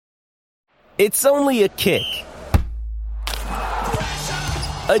It's only a kick,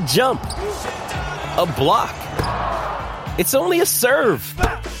 a jump, a block. It's only a serve.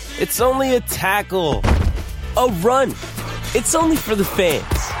 It's only a tackle, a run. It's only for the fans.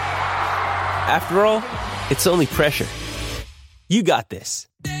 After all, it's only pressure. You got this.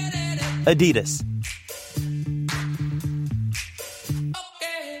 Adidas.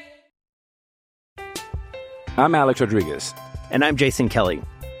 I'm Alex Rodriguez. And I'm Jason Kelly.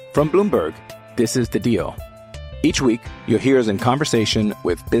 From Bloomberg, this is The Deal. Each week, you'll hear us in conversation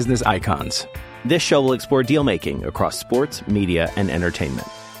with business icons. This show will explore deal-making across sports, media, and entertainment.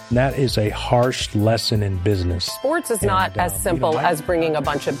 That is a harsh lesson in business. Sports is not as simple as bringing a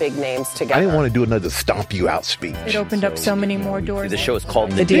bunch of big names together. I didn't want to do another stomp you out speech. It opened up so many more doors. The show is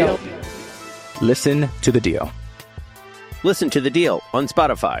called The Deal. Listen to The Deal. Listen to The Deal on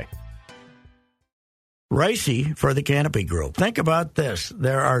Spotify. Reusse for the Canopy Group. Think about this.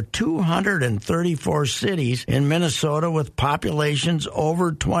 There are 234 cities in Minnesota with populations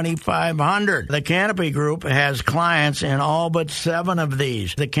over 2,500. The Canopy Group has clients in all but 7 of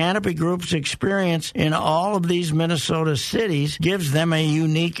these. The Canopy Group's experience in all of these Minnesota cities gives them a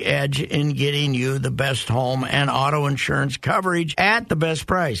unique edge in getting you the best home and auto insurance coverage at the best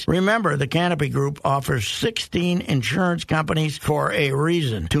price. Remember, the Canopy Group offers 16 insurance companies for a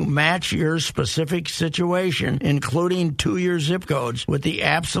reason, to match your specific situation, including 2-year zip codes, with the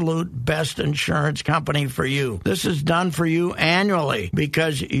absolute best insurance company for you. This is done for you annually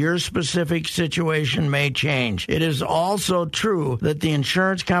because your specific situation may change. It is also true that the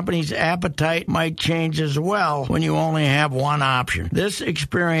insurance company's appetite might change as well when you only have one option. This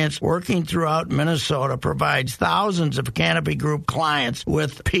experience working throughout Minnesota provides thousands of Canopy Group clients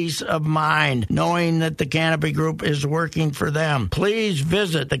with peace of mind, knowing that the Canopy Group is working for them. Please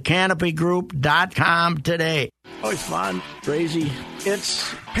visit thecanopygroup.com today. Oh, it's fun, crazy.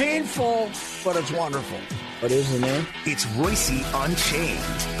 It's painful, but it's wonderful. What is the name? It's Reusse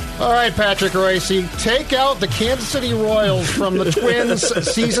Unchained. All right, Patrick Reusse, take out the Kansas City Royals from the Twins'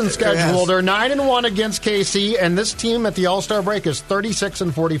 season schedule. Yes. They're 9-1 against KC, and this team at the All-Star break is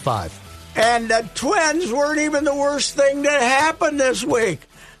 36-45. And the Twins weren't even the worst thing that happened this week.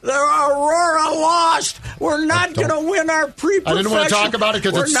 The Aurora lost. We're not going to win our pre-professional. I didn't want to talk about it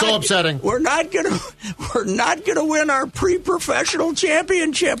because it's so upsetting. We're not going to win our pre-professional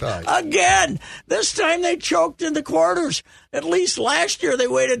championship again. This time they choked in the quarters. At least last year they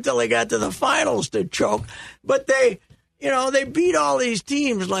waited till they got to the finals to choke. But they beat all these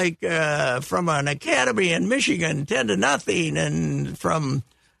teams like from an academy in Michigan 10-0, and from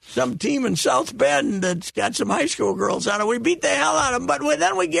some team in South Bend that's got some high school girls on it. We beat the hell out of them, but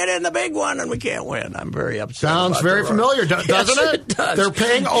then we get in the big one and we can't win. I'm very upset. Sounds very familiar, doesn't it? It does. They're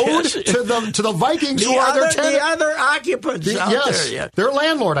paying ode to the Vikings, who are the other occupants out yes, there. Yeah. Their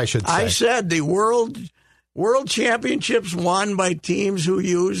landlord, I should say. I said the world championships won by teams who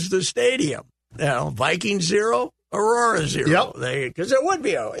use the stadium. Vikings 0, Aurora 0. Yep. Because it would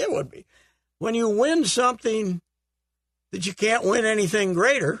be. When you win something that you can't win anything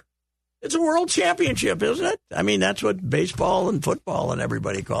greater, it's a world championship, isn't it? I mean, that's what baseball and football and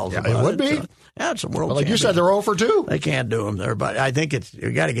everybody calls it. It would be. So, it's a world championship. Like you said, they're 0 for 2. They can't do them there, but I think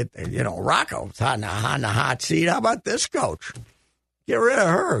you got to get, Rocco's on the hot seat. How about this coach? Get rid of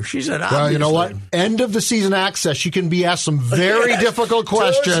her. She's an obviously. Well, you know what? End of the season access. You can be asked some very difficult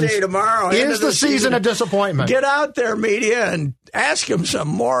questions. Tuesday, tomorrow. Is the season a disappointment? Get out there, media, and ask them some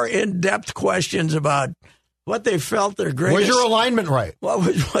more in-depth questions about what they felt their greatest. Was your alignment right? What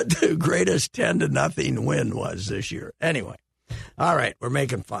the greatest 10-0 win was this year? Anyway, all right, we're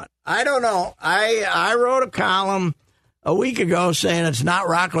making fun. I don't know. I wrote a column a week ago saying it's not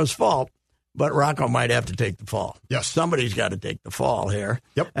Rocco's fault, but Rocco might have to take the fall. Yes, somebody's got to take the fall here.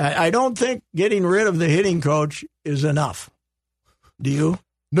 Yep. I don't think getting rid of the hitting coach is enough. Do you?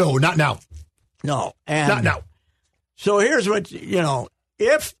 No, not now. No, and not now. So here's what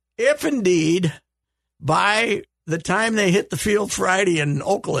if indeed, by the time they hit the field Friday in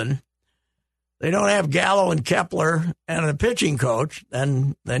Oakland, they don't have Gallo and Kepler and a pitching coach,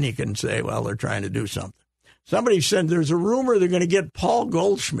 then you can say, well, they're trying to do something. Somebody said there's a rumor they're going to get Paul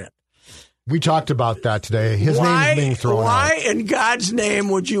Goldschmidt. We talked about that today. His name is being thrown out. Why in God's name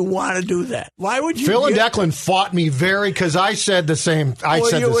would you want to do that? Why would you? Phil and Declan fought me because I said the same.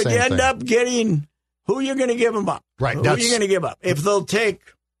 You would end up getting who you're going to give them up. Right. Who are you going to give up? If they'll take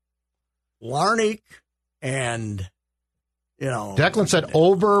Larnach and Declan said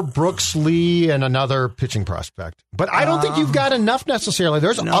Ober, Brooks Lee, and another pitching prospect. But I don't think you've got enough necessarily.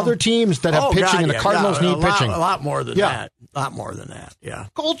 There's other teams that have pitching, and the Cardinals need pitching. A lot more than that. A lot more than that, yeah.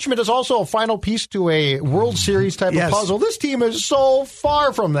 Goldschmidt is also a final piece to a World Series type of puzzle. This team is so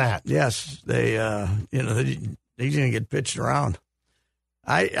far from that. Yes, he's going to get pitched around.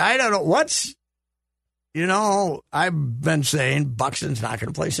 I don't know. I've been saying Buxton's not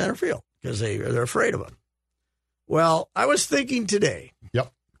going to play center field because they're afraid of him. Well, I was thinking today.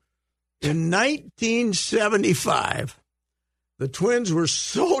 Yep. In 1975, the Twins were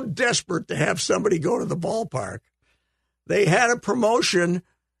so desperate to have somebody go to the ballpark, they had a promotion.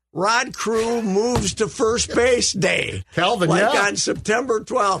 Rod Crew moves to first base day. Calvin, on September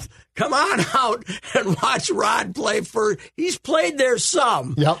 12th. Come on out and watch Rod play first. He's played there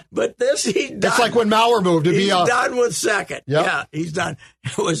some. Yep. But this he's done. It's like when Mauer moved. He's done with second. Yep. Yeah, he's done.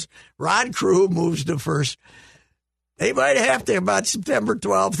 It was Rod Crew moves to first. They might have to, about September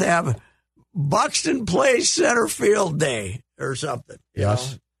 12th, have Buxton plays center field day or something.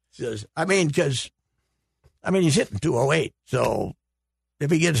 Yes. Because he's hitting 208. So if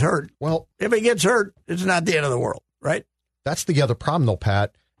he gets hurt, it's not the end of the world, right? That's the other problem, though,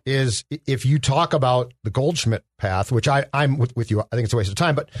 Pat, is if you talk about the Goldschmidt path, which I'm with you, I think it's a waste of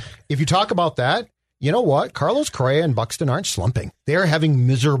time. But if you talk about that, you know what? Carlos Correa and Buxton aren't slumping. They're having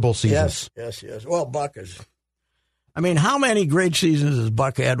miserable seasons. Yes. Well, Buck is. How many great seasons has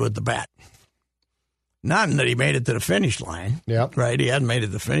Buck had with the bat? Not that he made it to the finish line. Yep. Right? He hadn't made it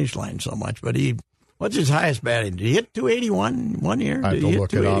to the finish line so much, but what's his highest batting? Did he hit 281 one year? Did he hit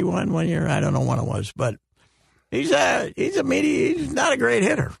 281 one year? I don't know when it was, but he's not a great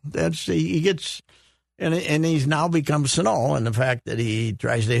hitter. He gets, and he's now become Sano in the fact that he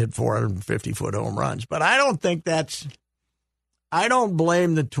tries to hit 450-foot home runs. But I don't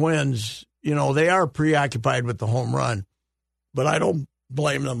blame the Twins. They are preoccupied with the home run, but I don't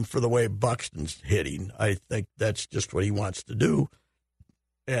blame them for the way Buxton's hitting. I think that's just what he wants to do.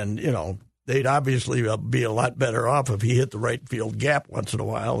 And, they'd obviously be a lot better off if he hit the right field gap once in a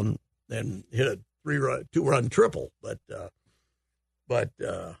while and hit a 2-run triple. But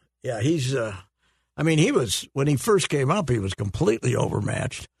he's, he was, when he first came up, he was completely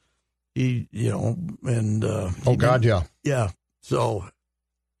overmatched. Yeah. Yeah. So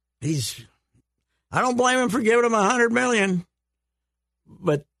I don't blame him for giving him $100 million,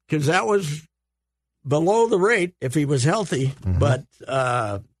 but because that was below the rate if he was healthy. Mm-hmm. But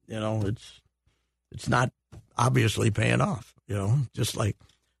it's not obviously paying off. Just like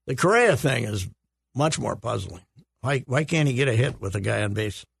the Correa thing is much more puzzling. Why can't he get a hit with a guy on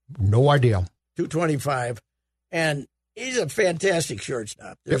base? No idea. 225, and he's a fantastic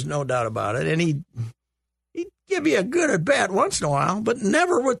shortstop. There's no doubt about it, and he'd give you a good at bat once in a while, but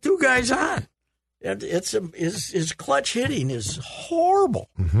never with two guys on. His clutch hitting is horrible.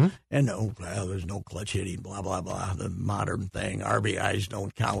 Mm-hmm. And there's no clutch hitting, blah, blah, blah. The modern thing, RBIs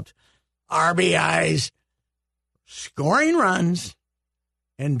don't count. RBIs, scoring runs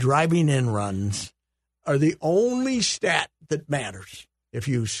and driving in runs are the only stat that matters. If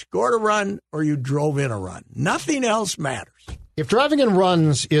you scored a run or you drove in a run, nothing else matters. If driving in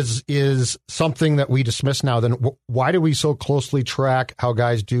runs is something that we dismiss now, then why do we so closely track how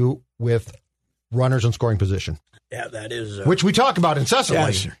guys do with runners in scoring position? Yeah, that is. Which we talk about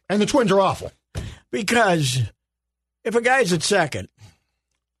incessantly. Yes. And the Twins are awful. Because if a guy's at second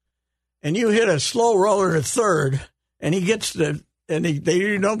and you hit a slow roller to third and he gets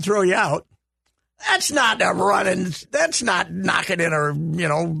they don't throw you out, that's not a running. That's not knocking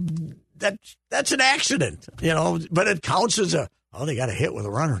in that's an accident, but it counts as they got a hit with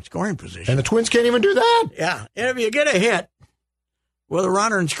a runner in scoring position. And the Twins can't even do that. Yeah. And if you get a hit with a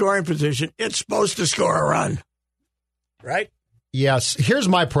runner in scoring position, it's supposed to score a run. Right? Yes. Here's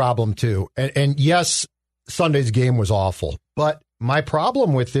my problem, too. And yes, Sunday's game was awful. But my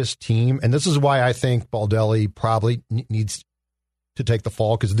problem with this team, and this is why I think Baldelli probably needs to take the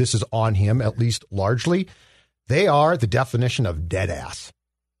fall, because this is on him, at least largely, they are the definition of dead ass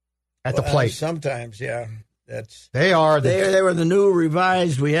at the plate. Sometimes, yeah. They are. They were the new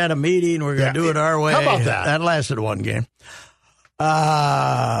revised. We had a meeting. We're going to do it our way. How about that? That lasted one game.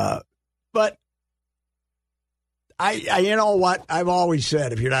 But I you know what? I've always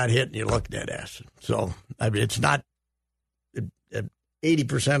said, if you're not hitting, you look dead ass. So it's not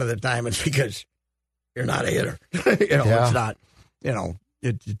 80% of the time. It's because you're not a hitter. It's not.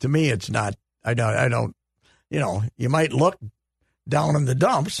 To me, it's not. I don't. You might look down in the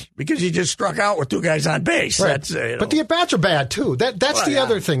dumps because you just struck out with two guys on base. Right. That's But the at-bats are bad, too. That's the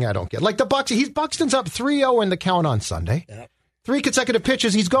other thing I don't get. Like Buxton's up 3-0 in the count on Sunday. Yep. 3 consecutive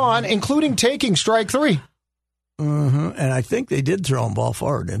pitches, he's gone, including taking strike 3. And I think they did throw him ball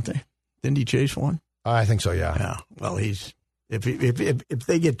forward, didn't they? Didn't he chase one? I think so, yeah. Yeah. Well, if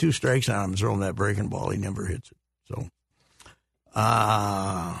they get 2 strikes on him throwing that breaking ball, he never hits it. So,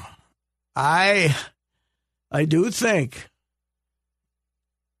 I do think.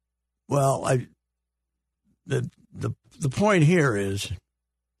 Well, the point here is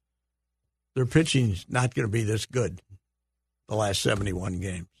their pitching's not going to be this good the last 71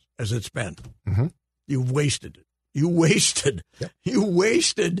 games as it's been. Mm-hmm. You wasted it. You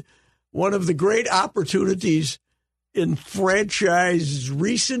wasted one of the great opportunities in franchise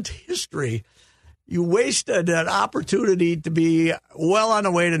recent history. You wasted an opportunity to be well on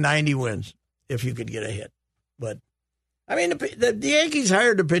the way to 90 wins if you could get a hit. But, I mean, the Yankees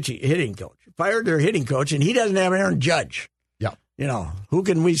hired the hitting coach, fired their hitting coach, and he doesn't have Aaron Judge. Yeah. You know, who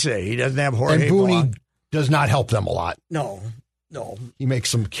can we say? He doesn't have Jorge And Booney Blanc. does not help them a lot. No. He makes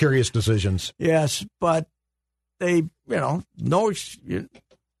some curious decisions. Yes, but they, the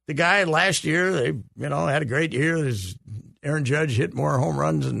guy last year, they, had a great year. Aaron Judge hit more home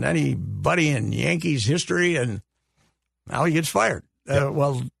runs than anybody in Yankees history, and now he gets fired.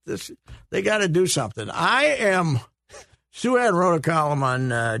 They got to do something. Sue Ann wrote a column on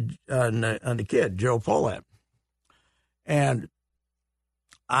the kid, Joe Polat, and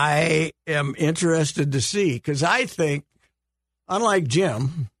I am interested to see, because I think, unlike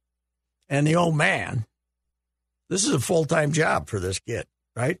Jim and the old man, this is a full-time job for this kid,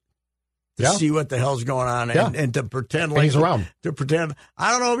 right? To see what the hell's going on and to pretend like he's around. To pretend.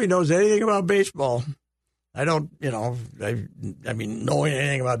 I don't know if he knows anything about baseball. I don't, knowing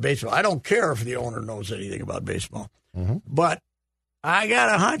anything about baseball. I don't care if the owner knows anything about baseball. Mm-hmm. But I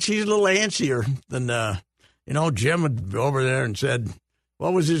got a hunch he's a little antsier than, Jim would be over there and said,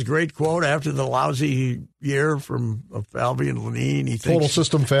 what was his great quote after the lousy year from Falvey and Lenine? He thinks, total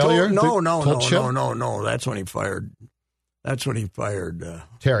system failure? No. That's when he fired.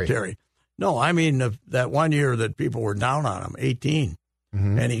 Terry. No, I mean that one year that people were down on him, 18,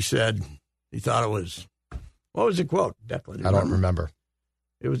 and he said he thought it was. What was the quote, Declan? I don't remember.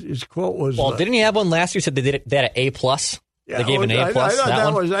 It was his quote was. Well, didn't he have one last year? Said they had an A+. Yeah, they gave an A+. I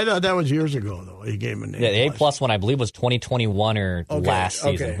thought that was years ago though. He gave an A+. Yeah, the A+ one I believe was 2021 or last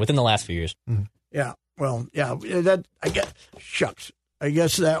season, within the last few years. Mm-hmm. Yeah. Well, yeah. That I guess. Shucks. I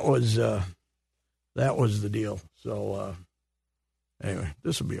guess that was the deal. So anyway,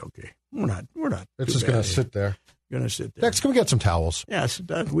 this will be okay. We're not. It's just going to sit there. Going to sit there. Next, can we get some towels? Yes,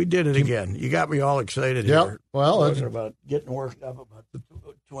 we did it again. You got me all excited here. Well, talking about getting worked up about the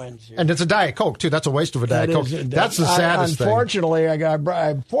Twins here. And it's a Diet Coke too. That's a waste of a Diet Coke. That's the saddest unfortunately, thing.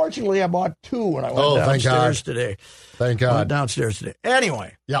 Unfortunately, I bought 2 when I went downstairs today. Thank God. I went downstairs today.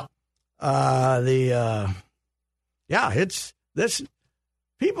 Anyway. Yeah. It's this.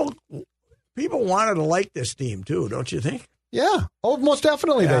 People wanted to like this team too, don't you think? Yeah. Oh, most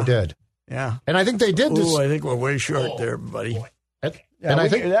definitely they did. Yeah. And I think they did. I think we're way short there, buddy. I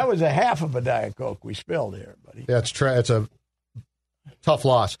think that was a half of a Diet Coke we spilled here, buddy. That's true. It's a tough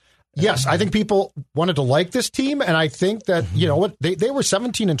loss. Yes, I think people wanted to like this team, and I think that, they were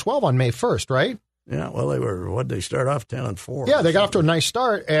 17-12 on May 1st, right? Yeah, well, they start off 10-4. Yeah, they got off to a nice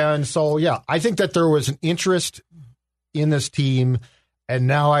start, and so, I think that there was an interest in this team, and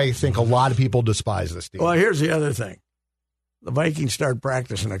now I think a lot of people despise this team. Well, here's the other thing. The Vikings start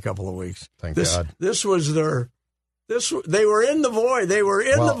practicing in a couple of weeks. Thank God. They were in the void. They were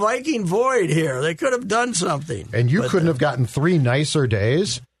in the Viking void here. They could have done something. And you couldn't have gotten 3 nicer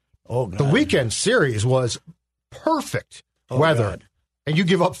days. Oh, God. The weekend series was perfect weather. God. And you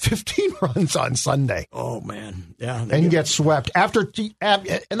give up 15 runs on Sunday. Oh, man. Yeah. And you get swept. And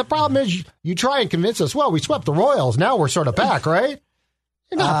the problem is you try and convince us, we swept the Royals. Now we're sort of back, right?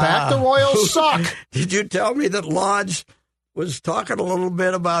 You're not back. The Royals suck. Did you tell me that Lodge was talking a little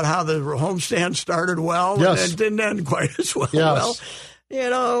bit about how the homestand started well and it didn't end quite as well? Yes.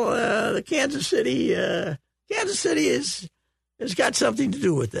 Well, the Kansas City has got something to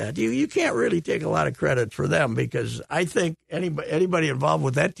do with that. You can't really take a lot of credit for them, because I think anybody involved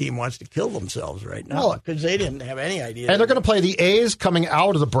with that team wants to kill themselves right now, because they didn't have any idea. And they're going to play the A's coming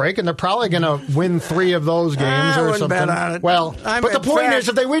out of the break, and they're probably going to win 3 of those games or something. Bet on it. Well, but the point is,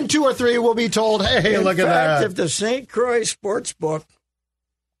 if they win 2 or 3, we'll be told, hey, look at that. If the St. Croix Sportsbook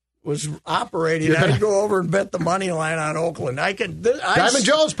was operating, I'd go over and bet the money line on Oakland. Diamond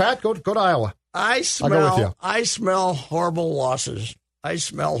Joe's, Pat, go to Iowa. I smell horrible losses.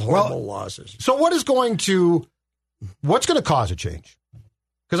 Losses. So what's going to cause a change?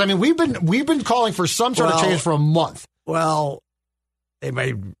 Because we've been calling for some sort of change for a month. Well, they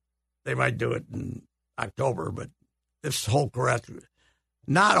might do it in October, but this whole correct.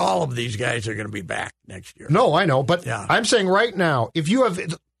 not all of these guys are going to be back next year. No, I know, but I'm saying right now, if you have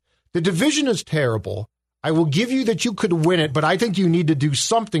the division is terrible, I will give you that you could win it, but I think you need to do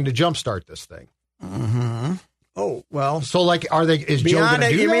something to jumpstart this thing. Mm-hmm. Oh, well. So, like, is Joe going to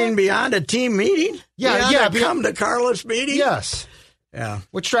do that? You mean beyond a team meeting? Yeah, come to Carlos meeting? Yes. Yeah.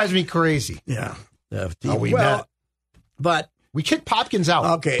 Which drives me crazy. Yeah. But we kicked Popkins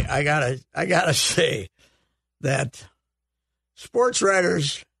out. Okay, I gotta say that sports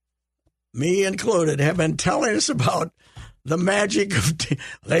writers, me included, have been telling us about the magic of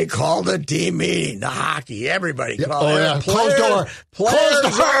they called a team meeting, the hockey. Everybody called it. Yeah. Closed door.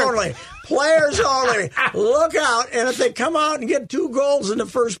 Players only. Players only. Look out. And if they come out and get 2 goals in the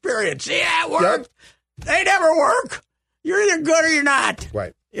first period, see, that worked. Yep. They never work. You're either good or you're not.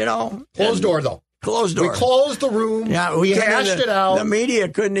 Right. You know? Closed door, though. Closed door. We closed the room. Yeah, we hashed it out. The media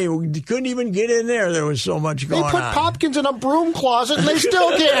couldn't even get in there. There was so much going on. They put Popkins in a broom closet, and they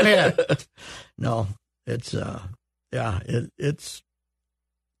still can't hit. No, it's it's.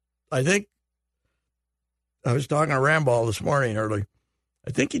 I think I was talking to Ramball this morning early.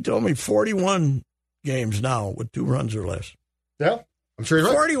 I think he told me 41 games now with 2 runs or less. Yeah, I'm sure he's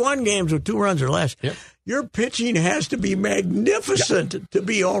right. 41 games with 2 runs or less. Yep. Your pitching has to be magnificent to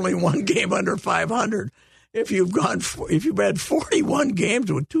be only 1 game under 500. If you've had 41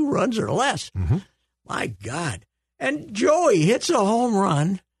 games with 2 runs or less, my God! And Joey hits a home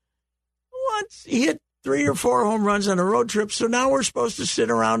run. Once he hit 3 or 4 home runs on a road trip, so now we're supposed to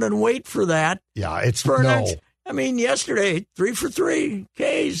sit around and wait for that. Yeah, it's I mean, yesterday 3 for 3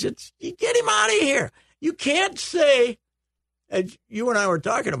 Ks. You get him out of here. You can't say. And you and I were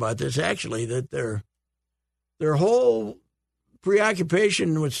talking about this actually, that their whole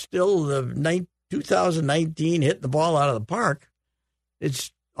preoccupation was still the 2019 hitting the ball out of the park.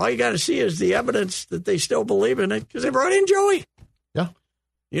 It's all you got to see is the evidence that they still believe in it because they brought in Joey. Yeah.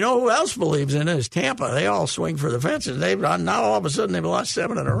 You know who else believes in it is Tampa. They all swing for the fences. Now all of a sudden they've lost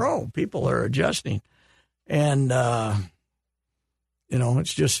 7 in a row. People are adjusting, and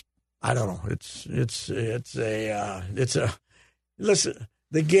it's just I don't know. Listen.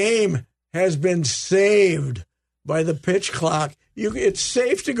 The game has been saved by the pitch clock. It's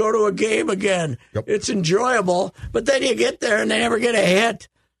safe to go to a game again. Yep. It's enjoyable, but then you get there and they never get a hit.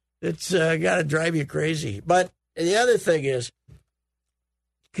 It's got to drive you crazy. But the other thing is,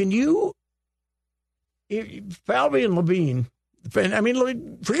 Falvey and Levine,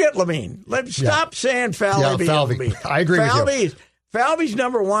 forget Levine. Stop saying Falvey and Levine. I agree with you. Falvey's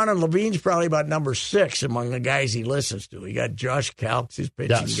number 1, and Levine's probably about number 6 among the guys he listens to. You got Josh Kalks, his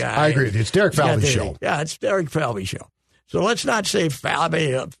pitching guy. I agree with you. It's Derek Falvey's show. Yeah, it's Derek Falvey's show. So let's not say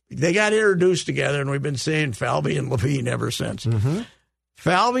Falvey. They got introduced together, and we've been saying Falvey and Levine ever since. Mm-hmm.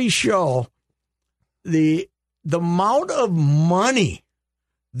 Falvey's show, the amount of money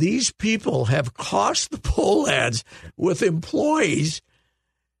these people have cost the poll ads with employees.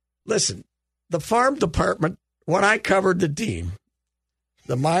 Listen, the farm department, when I covered the team,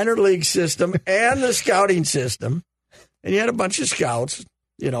 the minor league system and the scouting system, and you had a bunch of scouts,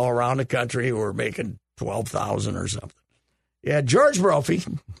 around the country who were making $12,000 or something. You had George Brophy,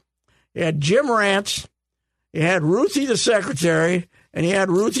 you had Jim Rance, you had Ruthie the secretary, and you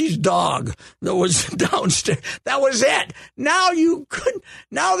had Ruthie's dog that was downstairs. That was it. Now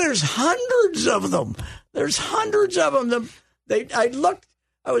there's hundreds of them. There's hundreds of them.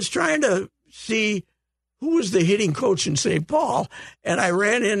 I was trying to see who was the hitting coach in St. Paul, and I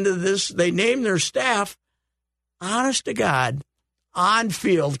ran into this. They named their staff, honest to God, on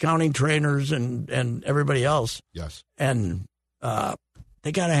field, counting trainers and everybody else. Yes. And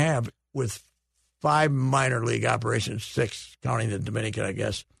they got to have, with 5 minor league operations, 6 counting the Dominican, I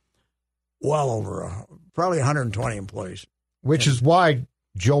guess, well over probably 120 employees. Which is why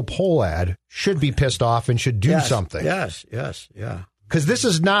Joe Pohlad should be pissed off and should do something. Yes, yeah. Because this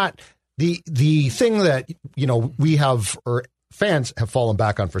is not the thing that, we have, or fans have fallen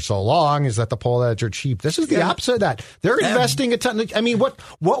back on for so long, is that the Pohlads are cheap. This is the opposite of that. They're investing a ton. I mean, what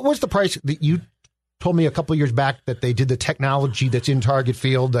was the price that you told me a couple of years back that they did the technology that's in Target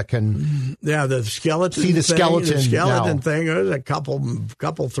Field that can the skeleton see the thing, skeleton thing. It was a couple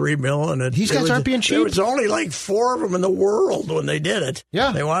 $3 million. And these guys aren't being cheap. There was only like 4 of them in the world when they did it.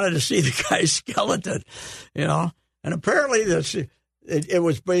 Yeah, they wanted to see the guy's skeleton, and apparently it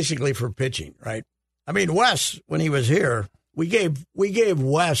was basically for pitching, right? I mean, Wes, when he was here, we gave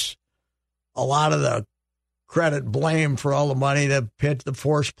Wes a lot of the credit, blame for all the money, the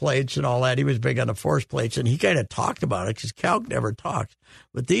force plates and all that. He was big on the force plates, and he kind of talked about it because Calc never talks.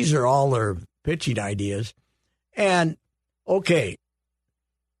 But these are all their pitching ideas. And, okay,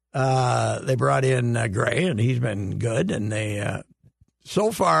 they brought in Gray, and he's been good, and they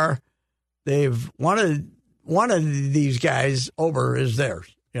so far, they've one of these guys, Ober, is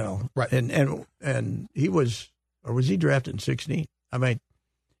theirs. Right. And he was he drafted in 16? I mean,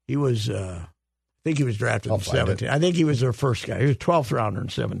 he was. I think he was drafted in 17. I think he was their first guy. He was 12th rounder in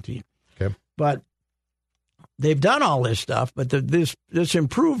 17. Okay. But they've done all this stuff, but this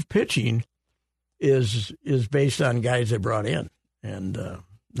improved pitching is based on guys they brought in, and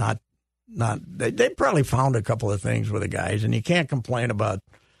not they probably found a couple of things with the guys, and you can't complain about.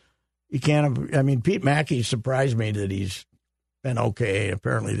 I mean, Pete Mackey surprised me that he's been okay.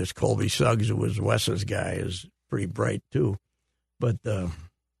 Apparently, this Colby Suggs, who was Wes's guy, is pretty bright too, but.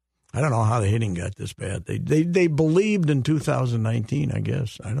 I don't know how the hitting got this bad. They believed in 2019, I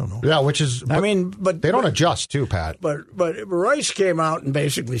guess. I don't know. Yeah, which is. But they don't adjust too, Pat. But Reusse came out and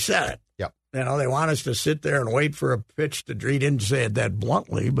basically said it. Yep. They want us to sit there and wait for a pitch to. He didn't say it that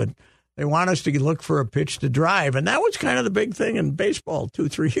bluntly, but they want us to look for a pitch to drive, and that was kind of the big thing in baseball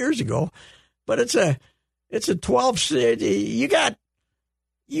 2-3 years ago. But it's a 12. You got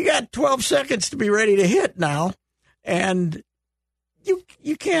 12 seconds to be ready to hit now, and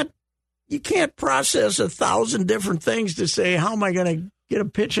you can't. You can't process 1,000 different things to say, how am I going to get a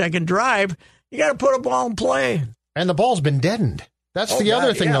pitch I can drive? You got to put a ball in play. And the ball's been deadened. That's the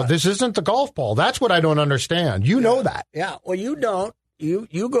other thing, though. This isn't the golf ball. That's what I don't understand. You know that. Yeah. Well, you don't.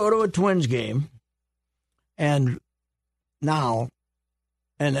 You go to a Twins game, and now,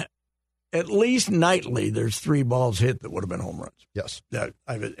 and at least nightly, there's 3 balls hit that would have been home runs. Yes.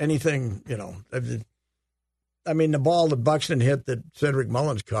 Anything, I mean, the ball that Buxton hit that Cedric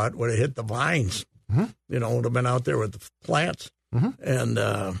Mullins caught would have hit the vines. Mm-hmm. Would have been out there with the plants. Mm-hmm.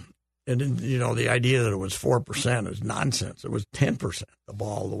 And the idea that it was 4% is nonsense. It was 10%, the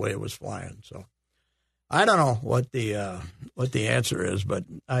ball, the way it was flying. So I don't know what the answer is, but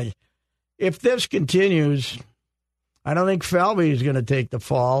if this continues, I don't think Falvey is going to take the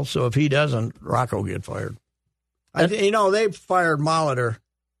fall. So if he doesn't, Rocco will get fired. They fired Molitor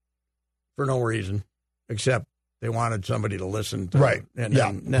for no reason, except they wanted somebody to listen to. Right. And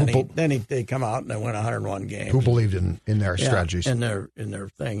then they come out and they win 101 games. Who believed in their strategies. In their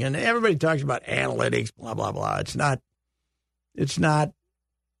thing. And everybody talks about analytics, blah, blah, blah. It's not,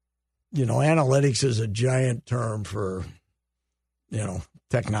 analytics is a giant term for,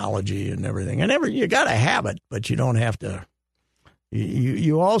 technology and everything. And you got to have it, but you don't have to.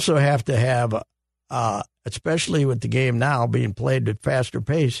 You also have to have, especially with the game now being played at faster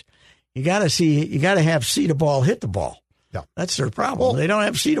pace, you got to have see the ball, hit the ball. Yeah. That's their problem. They don't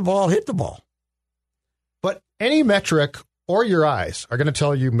have see the ball, hit the ball. But any metric or your eyes are going to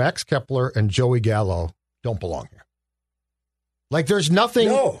tell you Max Kepler and Joey Gallo don't belong here. Like there's nothing,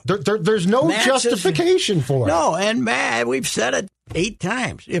 there's no Max justification for it. No, and we've said it 8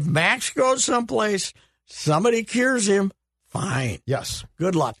 times. If Max goes someplace, somebody cures him, fine. Yes.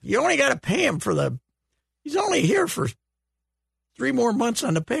 Good luck. You only got to pay him he's only here for 3 more months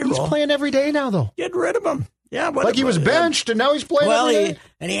on the payroll. He's playing every day now, though. Get rid of him. Yeah, like he was benched, and now he's playing every day.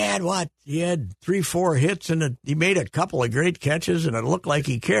 And he had what? He had 3-4 hits, and he made a couple of great catches, and it looked like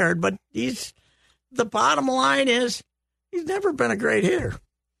he cared. But the bottom line is he's never been a great hitter.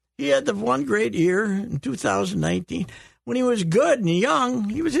 He had the one great year in 2019. When he was good and young,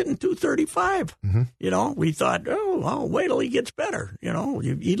 he was hitting 235. Mm-hmm. We thought, wait till he gets better.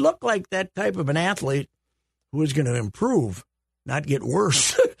 He looked like that type of an athlete who was going to improve, not get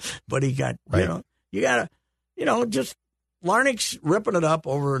worse. But he got, you got to, just Larnach's ripping it up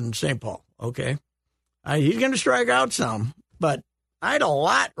over in St. Paul. Okay. He's going to strike out some, but I'd a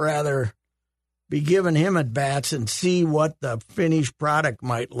lot rather be giving him at bats and see what the finished product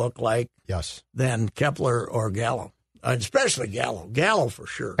might look like. Yes. Than Kepler or Gallo, especially Gallo. Gallo for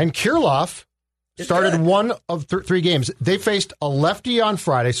sure. And Kirilloff started one of 3 games. They faced a lefty on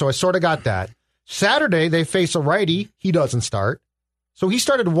Friday, so I sort of got that. Saturday, they face a righty. He doesn't start. So he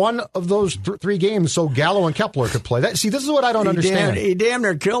started one of those 3 games so Gallo and Kepler could play. This is what I don't understand. He damn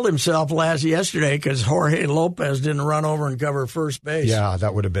near killed himself yesterday because Jorge Lopez didn't run over and cover first base. Yeah,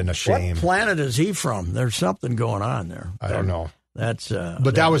 that would have been a shame. What planet is he from? There's something going on there. I don't know. But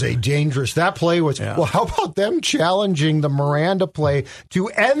that was a dangerous. That play was. Yeah. Well, how about them challenging the Miranda play to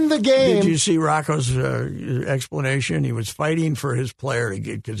end the game? Did you see Rocco's explanation? He was fighting for his player to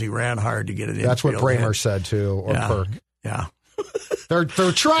get because he ran hard to get it in. That's what Bramer said too, or Kirk. Yeah. They're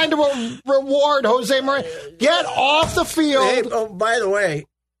trying to reward Jose Miranda. Get off the field. Hey, by the way,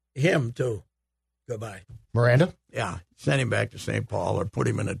 him too. Goodbye. Miranda? Yeah. Send him back to St. Paul or put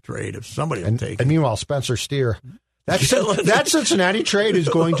him in a trade if somebody will take him. And meanwhile, Spencer Steer. That Cincinnati trade is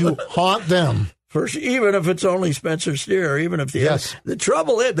going to haunt them. Even if it's only Spencer Steer, even if the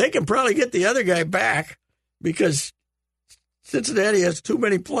trouble is they can probably get the other guy back because Cincinnati has too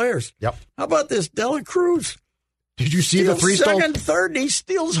many players. Yep. How about this Dela Cruz? Did you see the three second, third, and he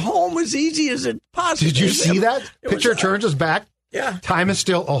steals home as easy as it possibly is. Did you see that? Pitcher turns his back. Yeah. Time is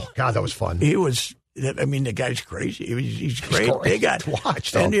still. Oh, God, that was fun. He was. I mean, the guy's crazy. He's great. They got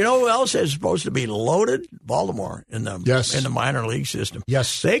watched. And you know who else is supposed to be loaded? Baltimore in the minor league system.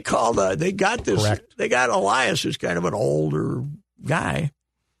 Yes. They called. They got this. Correct. They got Elias, who's kind of an older guy.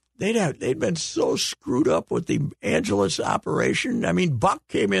 They'd been so screwed up with the Angeles operation. I mean, Buck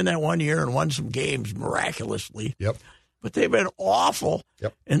came in that one year and won some games miraculously. Yep. But they've been awful.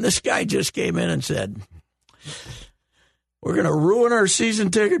 Yep. And this guy just came in and said, we're going to ruin our season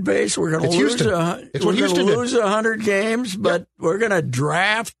ticket base. We're going to lose 100 games, but we're going to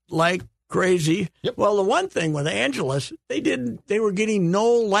draft like crazy. Yep. Well, the one thing with Angeles, they were getting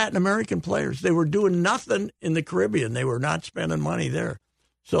no Latin American players. They were doing nothing in the Caribbean. They were not spending money there.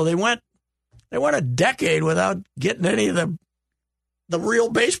 So they went a decade without getting any of the real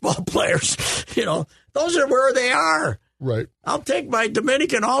baseball players. You know, those are where they are. Right. I'll take my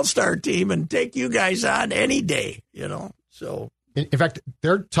Dominican All-Star team and take you guys on any day, you know. So in fact,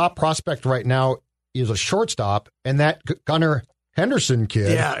 their top prospect right now is a shortstop, and that Gunnar Henderson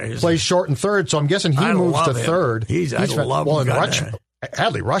kid plays short and third, so I'm guessing he moves to third. I love him.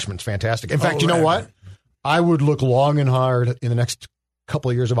 Adley Rutschman's fantastic. In fact, you know what? I would look long and hard in the next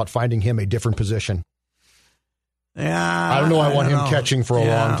couple of years about finding him a different position. Yeah, I don't know. I want him catching for a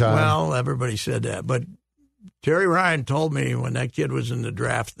long time. Well, everybody said that, but Terry Ryan told me when that kid was in the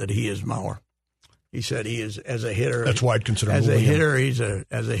draft that he is Mauer. He said he is as a hitter. That's why I'd consider him as a hitter. Him.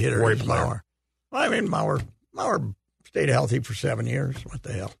 As a hitter, he's Mauer. Well, I mean, Mauer stayed healthy for 7 years. What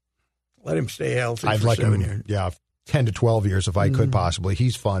the hell? Let him stay healthy for 7 years. Yeah, 10 to 12 years if I could possibly.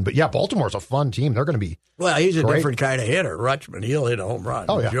 He's fun. But, yeah, Baltimore's a fun team. They're going to be Well, he's a different kind of hitter. Rutschman, he'll hit a home run.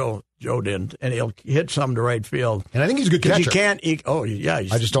 Oh, yeah. Joe didn't. And he'll hit some to right field. And I think he's a good catcher.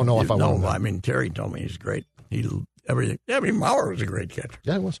 I just don't know if I want him. I mean, Terry told me he's great. Everything. I mean, Mauer was a great catcher.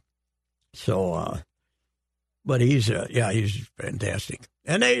 Yeah, he was. So, but he's fantastic.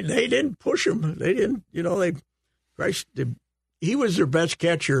 And they didn't push him. They didn't, he was their best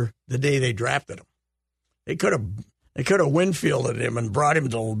catcher the day they drafted him. They could have Winfielded him and brought him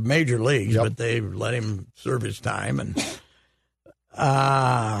to major leagues, but they let him serve his time. And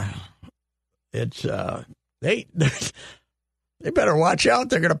they better watch out.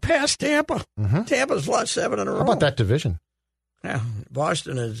 They're going to pass Tampa. Mm-hmm. Tampa's lost 7 in a row. How about that division? Yeah,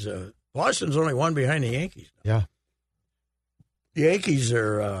 Boston's only one behind the Yankees. Yeah. The Yankees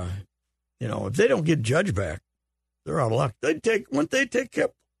are, if they don't get Judge back, they're out of luck. Wouldn't they take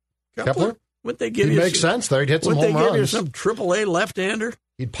Kepler? Wouldn't they give makes sense there. He'd hit some home runs. Wouldn't they give you some AAA left-hander?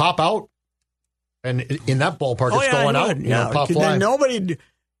 He'd pop out, and in that ballpark, it's going out. Pop fly.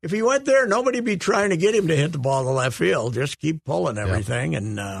 If he went there, nobody'd be trying to get him to hit the ball to left field. Just keep pulling everything,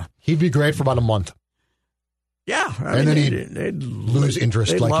 and he'd be great for about a month. Yeah, then he'd lose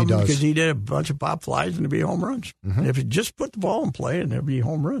interest like he does because he did a bunch of pop flies and there'd be home runs. Mm-hmm. If you just put the ball in play and there'd be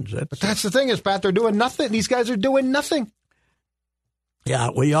home runs. But that's the thing is, Pat, they're doing nothing. These guys are doing nothing.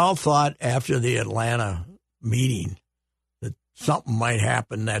 Yeah, we all thought after the Atlanta meeting that something might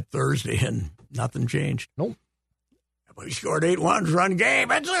happen that Thursday, and nothing changed. Nope. We scored 8 1-run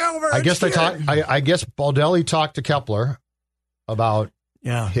game. It's over. I guess I guess Baldelli talked to Kepler about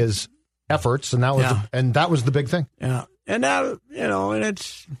his efforts, and that was the big thing. Yeah, and now and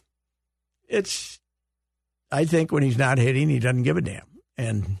it's. I think when he's not hitting, he doesn't give a damn,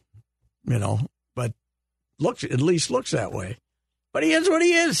 and but at least looks that way. But he is what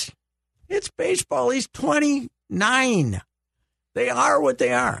he is. It's baseball. He's 29. They are what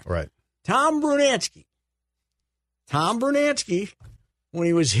they are. Right. Tom Brunansky, when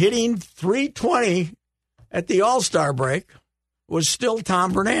he was hitting .320 at the All-Star break, was still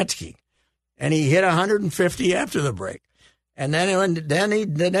Tom Brunansky. And he hit 150 after the break. And then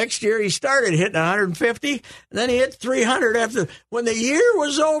the next year he started hitting 150, and then he hit 300 after. When the year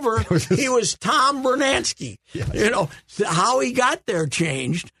was over, he was Tom Brunansky. Yes. How he got there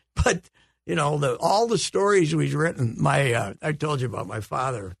changed, but all the stories we've written. I told you about my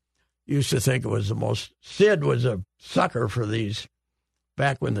father. Used to think it was the most. Sid was a sucker for these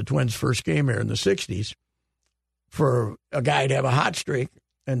back when the Twins first came here in the 60s. For a guy to have a hot streak,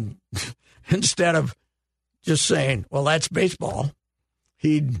 and instead of just saying, well, that's baseball,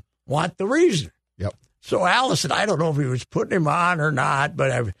 he'd want the reason. Yep. So Allison, I don't know if he was putting him on or not,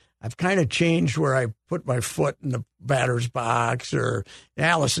 but I've kind of changed where I put my foot in the batter's box, or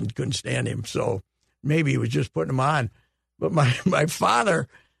Allison couldn't stand him, so maybe he was just putting him on. But my father,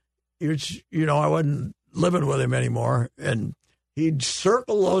 I wasn't living with him anymore, and he'd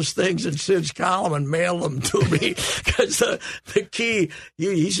circle those things in Sid's column and mail them to me because the key,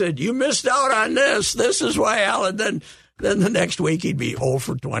 he said, you missed out on this. This is why, Alan. Then the next week he'd be 0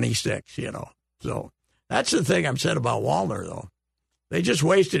 for 26, So that's the thing I'm said about Wallner, though. They just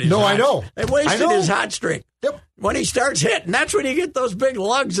wasted his I know. They wasted his hot streak. Yep. When he starts hitting, that's when you get those big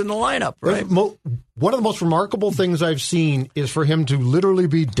lugs in the lineup, right? One of the most remarkable things I've seen is for him to literally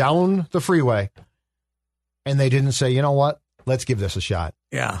be down the freeway, and they didn't say, you know what, let's give this a shot.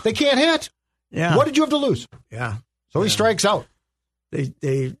 Yeah. They can't hit. Yeah. What did you have to lose? Yeah. So he strikes out. Do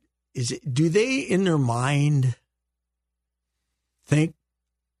they in their mind think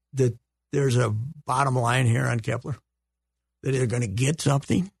that there's a bottom line here on Kepler? That they're going to get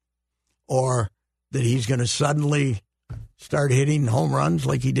something, or that he's going to suddenly start hitting home runs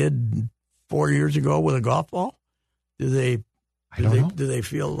like he did 4 years ago with a golf ball? Do they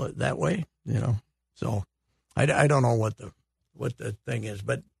feel that way? So I don't know what the thing is,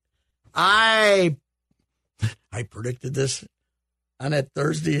 but I predicted this on that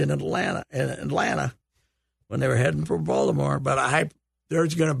Thursday in Atlanta when they were heading for Baltimore. But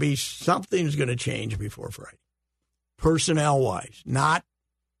there's going to be something's going to change before Friday. Personnel-wise, not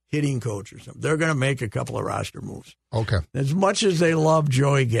hitting coach or something. They're going to make a couple of roster moves. Okay. As much as they love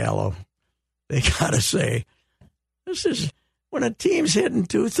Joey Gallo, they got to say, this is when a team's hitting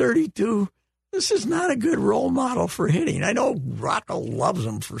 232, this is not a good role model for hitting. I know Rocco loves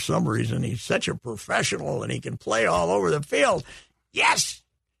him for some reason. He's such a professional, and he can play all over the field. Yes,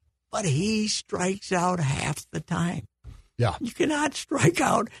 but he strikes out half the time. Yeah. You cannot strike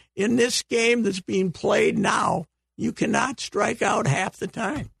out in this game that's being played now. You cannot strike out half the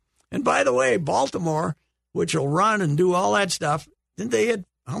time. And by the way, Baltimore, which will run and do all that stuff, didn't they hit,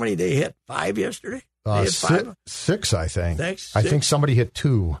 how many they hit? 5 yesterday? They hit 5? 6, I think. 6? I think somebody hit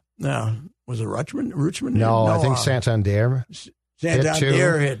 2. No. Was it Rutschman? No, I think Santander.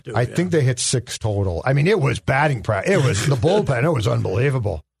 Santander hit 2. I think they hit 6 total. I mean, it was batting practice. It was the bullpen. It was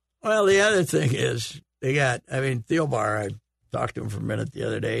unbelievable. Well, the other thing is Theobar, I talked to him for a minute the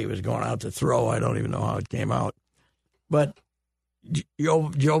other day. He was going out to throw. I don't even know how it came out. But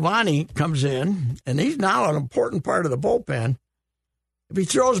Giovanni comes in, and he's now an important part of the bullpen. If he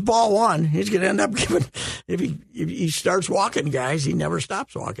throws ball 1, he's going to end up giving. If he starts walking guys, he never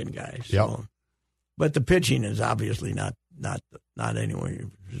stops walking guys. Yep. So, but the pitching is obviously not anywhere. It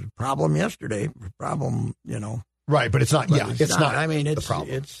was a problem yesterday. Problem, Right, but it's not. But yeah, it's not. I mean, it's the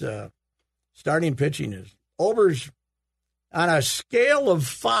problem. It's starting pitching is Ober's on a scale of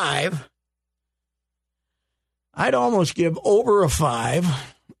 5. I'd almost give Ober a 5.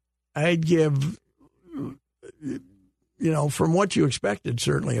 I'd give, from what you expected,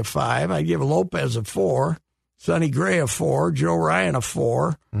 certainly a 5. I'd give Lopez a 4, Sonny Gray a 4, Joe Ryan a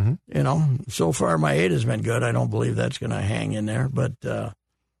 4. Mm-hmm. So far my 8 has been good. I don't believe that's going to hang in there, but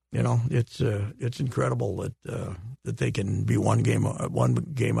it's incredible that they can be one game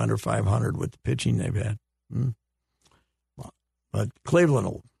under 500 with the pitching they've had. But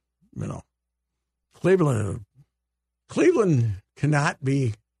Cleveland cannot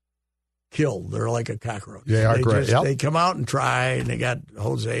be killed. They're like a cockroach. They are great. They come out and try, and they got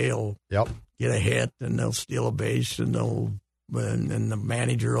Jose will get a hit, and they'll steal a base, and the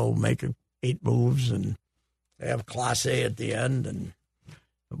manager will make 8 moves, and they have Clase at the end.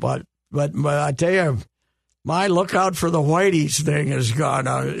 But I tell you, my lookout for the Whiteys thing has gone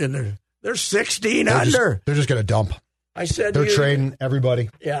on. They're 16 under. They're just going to dump. I said they're trading everybody.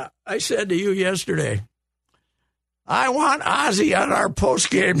 Yeah, I said to you yesterday, I want Ozzy on our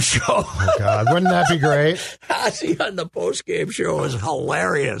postgame show. Oh, God, wouldn't that be great? Ozzy on the postgame show is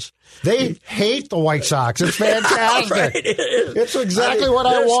hilarious. They hate the White Sox. It's fantastic. Right, it is. It's exactly what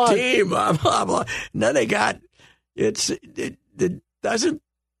I want. Team, blah, blah, blah. And then they got doesn't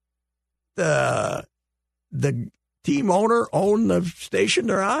the team owner own the station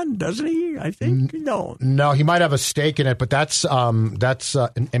they're on? Doesn't he? I think no. He might have a stake in it, but that's an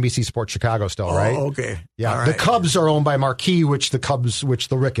NBC Sports Chicago still, right? Oh, okay. Yeah, right. The Cubs are owned by Marquee, which the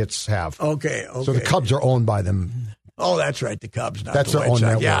Ricketts have. Okay. So the Cubs are owned by them. Oh, that's right. The Cubs, not that's the their White own Sox.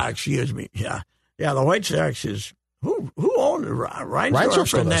 network. Yeah, excuse me. Yeah. The White Sox is who owned it?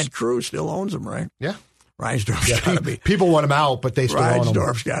 Reinsdorf and that crew still owns them, right? Yeah. Reinsdorf's got to be. People want him out, but they still own him.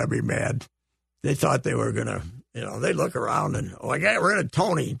 Reinsdorf's got to be mad. They thought they were going to, they look around and, I got rid of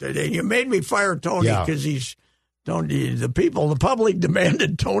Tony. You made me fire Tony because the public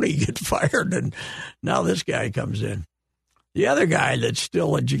demanded Tony get fired, and now this guy comes in. The other guy that's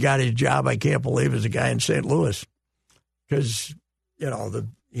still got his job, I can't believe, is a guy in St. Louis because,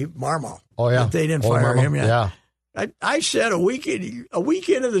 Marmo. Oh, yeah. But they didn't fire him yet. Yeah. I said a week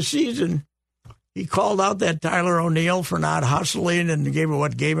into the season, he called out that Tyler O'Neill for not hustling and gave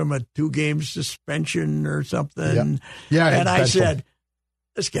him a 2-game suspension or something. Yeah, and I said,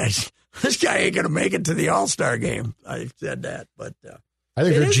 this guy ain't going to make it to the All-Star game. I said that, but I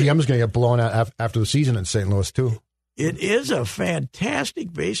think their GM is going to get blown out after the season in St. Louis too. It is a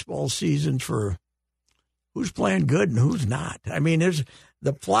fantastic baseball season for who's playing good and who's not. I mean, there's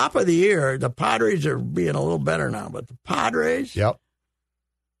the flop of the year. The Padres are being a little better now, but the Padres, the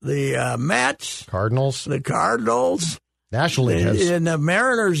Mets, the Cardinals, National League and the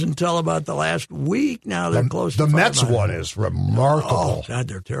Mariners until about the last week. Now they're close to the Mets 500. one is remarkable. Oh God,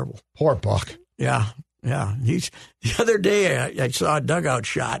 they're terrible. Poor Buck. Yeah. The other day I saw a dugout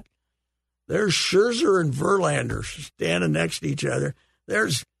shot. There's Scherzer and Verlander standing next to each other.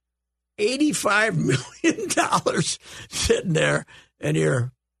 There's $85 million sitting there, and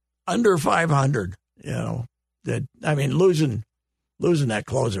you're under 500. Losing that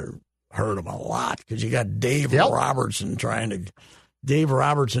closer hurt him a lot because you got Dave Robertson trying to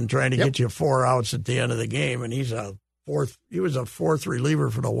get you 4 outs at the end of the game, and he was a fourth reliever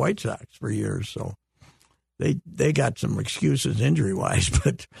for the White Sox for years. So they got some excuses injury wise,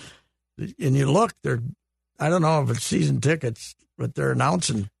 but and you look, I don't know if it's season tickets, but they're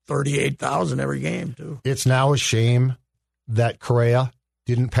announcing 38,000 every game too. It's now a shame that Correa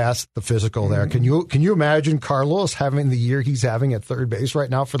didn't pass the physical there. Can you imagine Carlos having the year he's having at third base right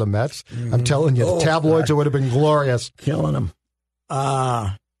now for the Mets? I'm telling you, the tabloids, it would have been glorious. Killing him.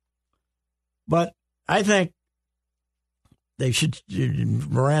 But I think they should,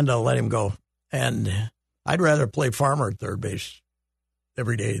 Miranda let him go. And I'd rather play Farmer at third base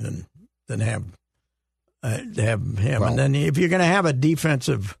every day than have him. Well, and then if you're going to have a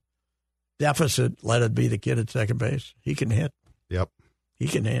defensive deficit, let it be the kid at second base. He can hit. Yep. He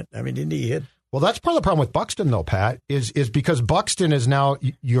can hit. I mean, didn't he hit? Well, that's part of the problem with Buxton, though, Pat, is because Buxton is now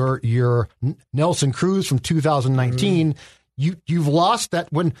your Nelson Cruz from 2019. You've lost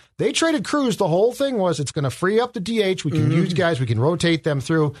that. When they traded Cruz, the whole thing was it's going to free up the DH. We can use guys. We can rotate them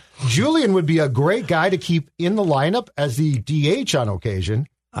through. Julian would be a great guy to keep in the lineup as the DH on occasion.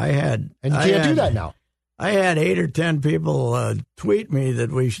 And you can't do that now. I had 8 or 10 people tweet me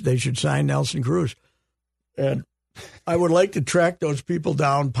that they should sign Nelson Cruz. And I would like to track those people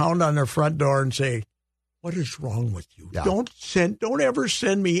down, pound on their front door, and say, "What is wrong with you? Yeah. Don't ever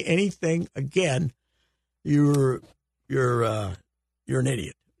send me anything again. You're an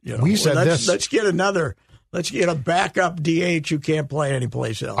idiot." We said this. Let's get a backup DH who can't play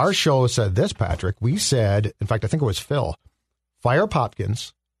anyplace else. Our show said this, Patrick. We said, in fact, I think it was Phil, fire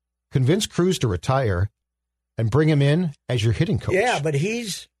Popkins, convince Cruz to retire, and bring him in as your hitting coach. Yeah, but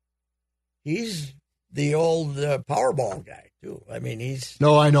he's the old Powerball guy, too. I mean, he's...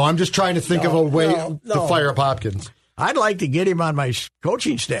 No, I know. I'm just trying to think of a way to fire Popkins. I'd like to get him on my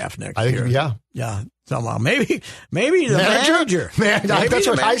coaching staff next year. Yeah. Somehow. Maybe the manager. That's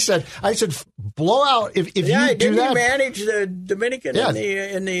what I said. I said, blow out if you do that. Didn't he manage the Dominican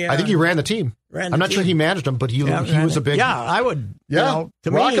in the I think he ran the team. I'm not sure he managed them, but he was a big... Yeah, I would... Yeah,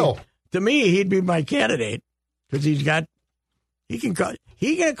 to me, he'd be my candidate because he can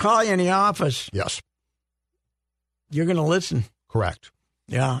call you in the office. Yes. You're going to listen. Correct.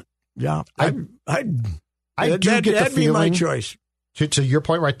 Yeah. I do get the that'd feeling, be my choice. To your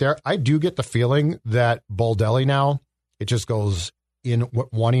point right there, I do get the feeling that Baldelli now, it just goes in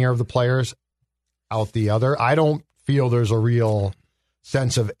one ear of the players, out the other. I don't feel there's a real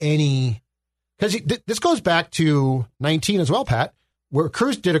sense of any... Because this goes back to 19 as well, Pat, where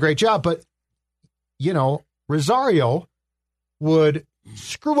Cruz did a great job, but, Rosario would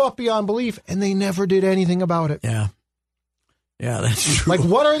screw up beyond belief, and they never did anything about it. Yeah, that's true. Like,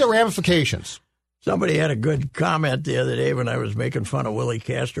 what are the ramifications? Somebody had a good comment the other day when I was making fun of Willie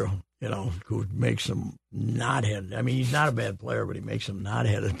Castro, who makes some not-headed. I mean, he's not a bad player, but he makes some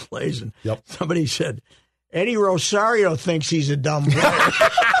not-headed plays. And somebody said, Eddie Rosario thinks he's a dumb player.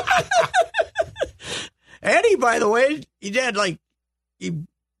 Eddie, by the way, he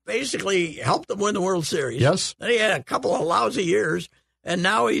basically helped them win the World Series. Yes. Then he had a couple of lousy years, and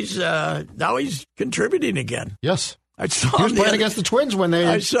now he's contributing again. Yes. I saw he was playing against the Twins when they...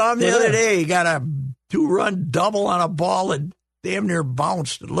 I saw him the other day. He got a 2-run double on a ball that damn near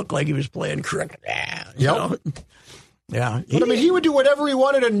bounced. It looked like he was playing cricket. Yeah. But, he would do whatever he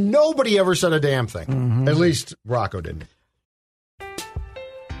wanted, and nobody ever said a damn thing. Mm-hmm. At least Rocco didn't.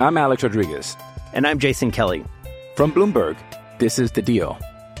 I'm Alex Rodriguez. And I'm Jason Kelly. From Bloomberg, this is The Deal.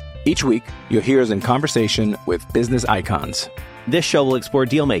 Each week, you'll hear us in conversation with business icons. This show will explore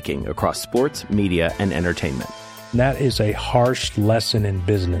deal-making across sports, media, and entertainment. And that is a harsh lesson in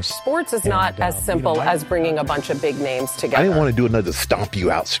business. Sports is not as simple as bringing a bunch of big names together. I didn't want to do another stomp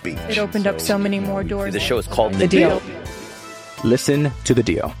you out speech. It opened up so many more doors. The show is called The Deal. Listen to the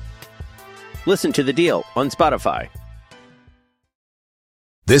deal. Listen to The Deal on Spotify.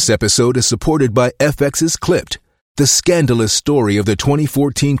 This episode is supported by FX's Clipped, the scandalous story of the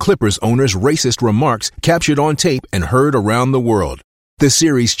 2014 Clippers owner's racist remarks captured on tape and heard around the world. The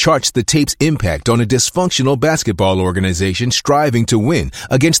series charts the tape's impact on a dysfunctional basketball organization striving to win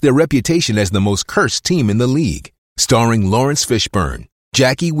against their reputation as the most cursed team in the league. Starring Lawrence Fishburne,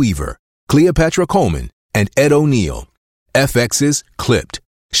 Jackie Weaver, Cleopatra Coleman, and Ed O'Neill. FX's Clipped,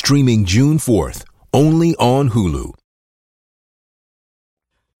 streaming June 4th, only on Hulu.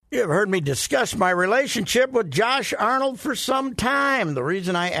 You have heard me discuss my relationship with Josh Arnold for some time. The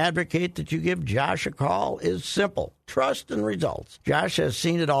reason I advocate that you give Josh a call is simple. Trust and results. Josh has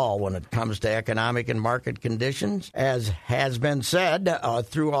seen it all when it comes to economic and market conditions. As has been said,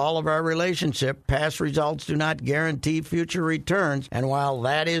 through all of our relationship, past results do not guarantee future returns. And while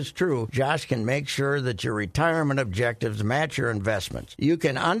that is true, Josh can make sure that your retirement objectives match your investments. You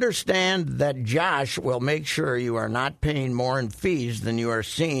can understand that Josh will make sure you are not paying more in fees than you are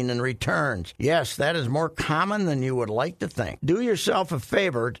seeing in returns. Yes, that is more common than you would like to think. Do yourself a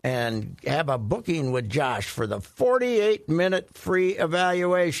favor and have a booking with Josh for the 48-minute free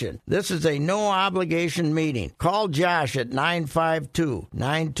evaluation. This is a no-obligation meeting. Call Josh at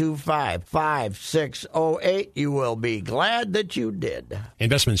 952-925-5608. You will be glad that you did.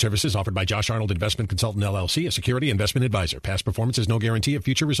 Investment services offered by Josh Arnold Investment Consultant, LLC, a security investment advisor. Past performance is no guarantee of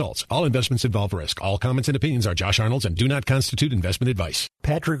future results. All investments involve risk. All comments and opinions are Josh Arnold's and do not constitute investment advice.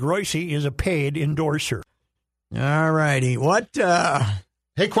 Patrick Reusse is a paid endorser. All righty.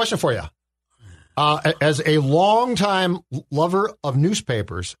 Hey, question for you. As a longtime lover of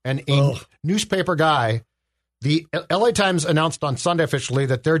newspapers and a newspaper guy, the LA Times announced on Sunday officially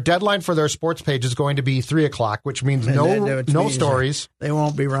that their deadline for their sports page is going to be 3 o'clock, which means no stories. They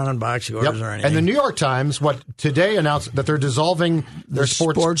won't be running box scores or anything. And the New York Times, today announced that they're dissolving their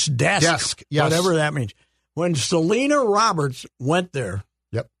sports desk. Yes. Whatever that means. When Selena Roberts went there,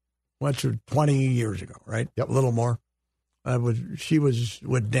 went to 20 years ago, right? Yep. A little more. She was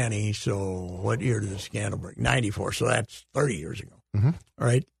with Denny, so what year did the scandal break? 94, so that's 30 years ago. Mm-hmm. All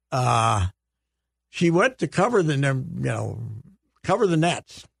right. She went to cover the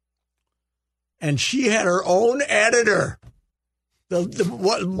Nets, and she had her own editor. But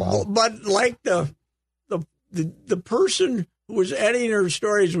like the person who was editing her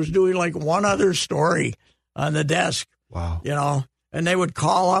stories was doing like one other story on the desk. Wow. And they would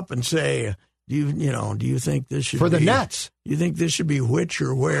call up and say, do you think this should for be the Nets? You think this should be which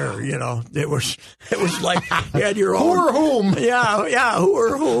or where? It was like you had your own who or whom? Yeah, who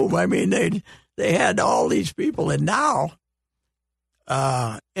or whom? I mean, they had all these people, and now,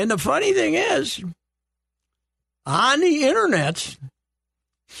 and the funny thing is, on the internet,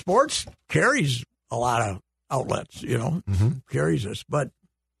 sports carries a lot of outlets. Carries us, but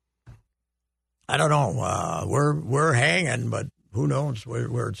I don't know. We're hanging, but who knows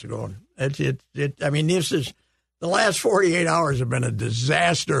where it's going? I mean, this is the last 48 hours have been a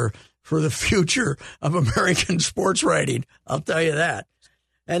disaster for the future of American sports writing. I'll tell you that.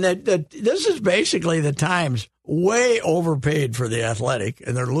 And this is basically the Times way overpaid for the Athletic,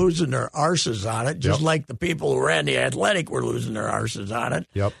 and they're losing their arses on it, just like the people who ran the Athletic were losing their arses on it.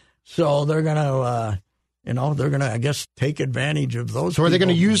 Yep. So they're gonna. They're going to, I guess, take advantage of those. So are they going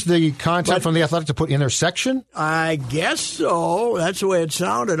to use the content from the Athletic to put in their section? I guess so. That's the way it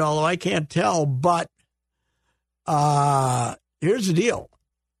sounded, although I can't tell. But here's the deal.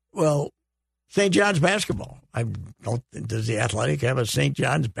 Well, St. John's basketball. Does the Athletic have a St.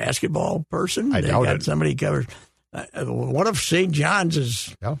 John's basketball person? I doubt it. Somebody covers. What if St. John's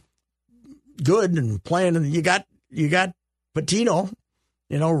is good and playing? And you got Pitino.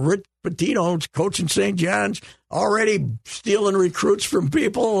 Rick Pitino's coaching St. John's, already stealing recruits from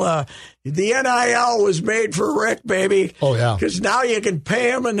people. The NIL was made for Rick, baby. Oh, yeah. Because now you can pay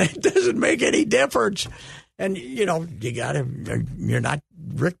him, and it doesn't make any difference. And, you're not,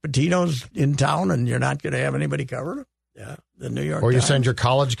 Rick Pitino's in town, and you're not going to have anybody cover him? Yeah, the New York Or you Times. send your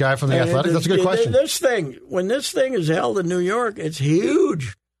college guy from the Athletic? That's a good question. When this thing is held in New York, it's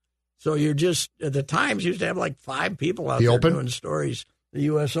huge. So the Times used to have like 5 people out there doing stories. The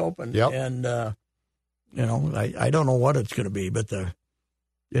U.S. Open, and I don't know what it's going to be, but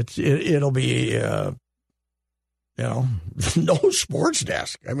it'll be no sports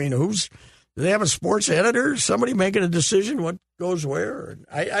desk. I mean, do they have a sports editor? Somebody making a decision what goes where?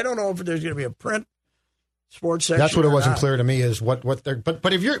 I don't know if there's going to be a print sports section. That's what it wasn't clear to me is what they're.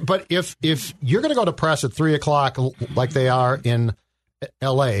 But if you're going to go to press at 3:00 like they are in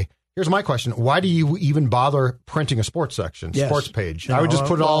L.A., here's my question: why do you even bother printing a sports section, sports page? I would just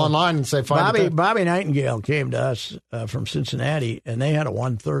put it all online and say, Bobby Nightingale came to us from Cincinnati, and they had a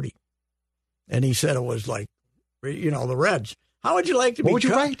 1:30, and he said it was like, the Reds. How would you like to be? What would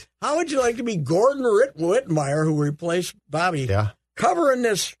you write? How would you like to be Gordon Whitmire, who replaced Bobby, covering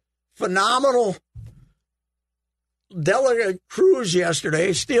this phenomenal Delegate Cruz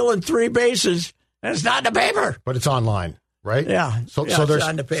yesterday, stealing 3 bases, and it's not in the paper, but it's online, right? Yeah. So there's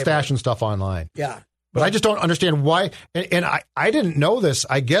stashing stuff online. Yeah. But I just don't understand why. And I didn't know this.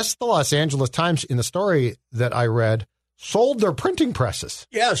 I guess the Los Angeles Times, in the story that I read, sold their printing presses.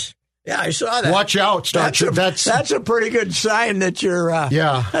 Yes. Yeah, I saw that. Watch out, that's a pretty good sign that you're.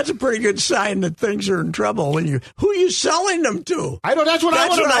 That's a pretty good sign that things are in trouble. Who are you selling them to? I know. That's what I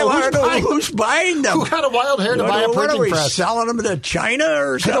want to know. Who's buying them? Who had a wild hair to buy a printing press? What are we selling them to China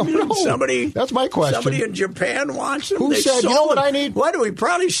or something? I don't know. Somebody. That's my question. Somebody in Japan wants them. Who said? You know what I need? What do we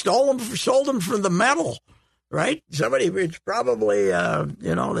probably sold them from the metal, right? Somebody. It's probably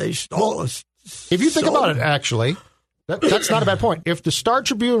they stole us. If you think about it, actually. That's not a bad point. If the Star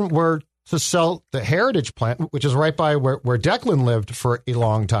Tribune were to sell the Heritage plant, which is right by where Declan lived for a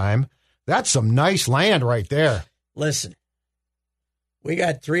long time, that's some nice land right there. Listen, we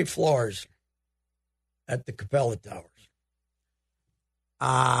got 3 floors at the Capella Towers.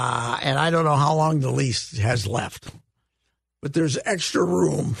 And I don't know how long the lease has left, but there's extra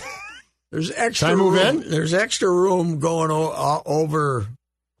room. There's extra Can I move room. in? There's extra room going over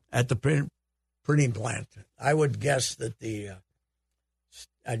at the printing plant. I would guess that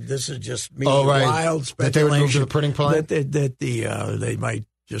this is just me, wild speculation. That they would move to the printing plant? That they might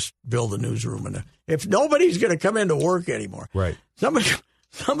just build a newsroom. And if nobody's going to come into work anymore. Right.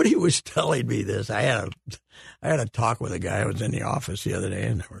 Somebody was telling me this. I had a talk with a guy who was in the office the other day,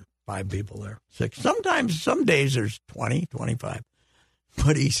 and there were 5 people there. 6. Sometimes, some days there's 20, 25.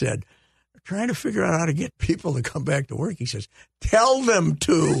 But he said, trying to figure out how to get people to come back to work. He says, tell them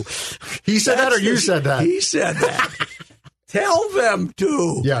to. He said that or you said that? He said that. Tell them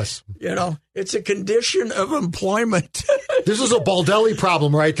to. Yes. It's a condition of employment. This is a Baldelli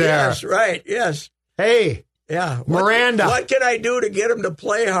problem right there. Yes, right. Yes. Hey. Yeah. Miranda. What can I do to get him to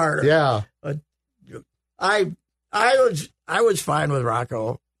play harder? Yeah. I was fine with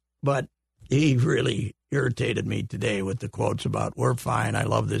Rocco, but he really irritated me today with the quotes about "we're fine. I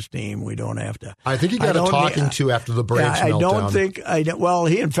love this team. We don't have to." I think he got a talking to after the Braves meltdown. I don't think. Well,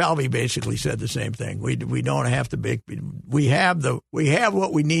 he and Falvey basically said the same thing. We don't have to be. We have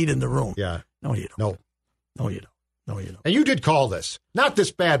what we need in the room. Yeah. No, you don't. No, you don't. And you did call this. Not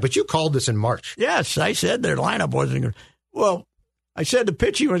this bad, but you called this in March. Yes, I said their lineup wasn't going to. Well, I said the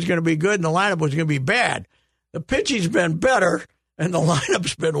pitching was going to be good and the lineup was going to be bad. The pitching's been better and the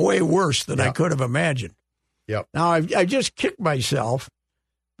lineup's been way worse than I could have imagined. Yep. Now, I just kicked myself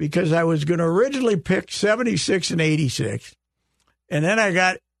because I was going to originally pick 76 and 86, and then I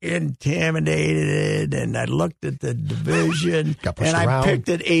got intimidated, and I looked at the division, and I picked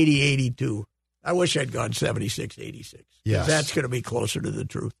at 80-82. I wish I'd gone 76-86. Yes. That's going to be closer to the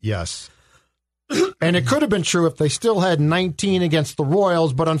truth. Yes. And it could have been true if they still had 19 against the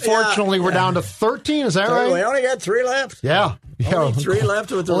Royals, but unfortunately we're down to 13. Is that right? We only got 3 left. Yeah. Only 3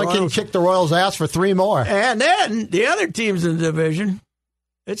 left with the Royals. Only can kick the Royals' ass for 3 more. And then the other teams in the division,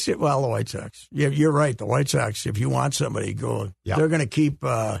 the White Sox. You're right. The White Sox, if you want somebody going, they're going to keep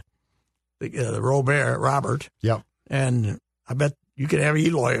the Robert. Yep. And I bet you could have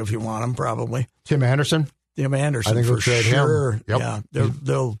Eloy if you want him, probably. Tim Anderson? I think they'll trade him. Yep. Yeah.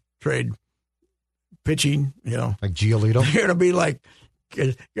 They'll trade pitching, like Giolito. You're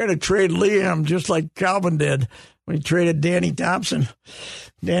going to trade Liam just like Calvin did when he traded Danny Thompson.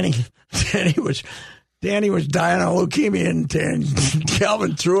 Danny was dying of leukemia, and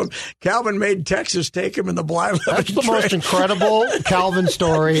Calvin threw him. Calvin made Texas take him in the Blyleven. That's the most incredible Calvin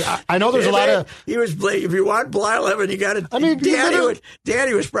story. I know there's a lot of. He was. If you want Blyleven, you got to. I mean,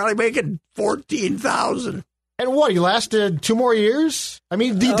 Danny was probably making $14,000. And what? He lasted 2 more years? I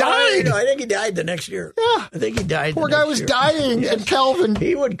mean, he died. I think he died the next year. Yeah. I think he died. Poor guy was dying, and Calvin.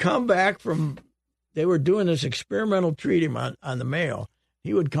 He would come back from. They were doing this experimental treating on the Mayo.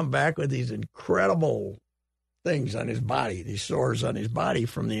 He would come back with these incredible things on his body, these sores on his body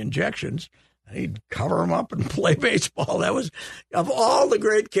from the injections. And he'd cover them up and play baseball. That was, of all the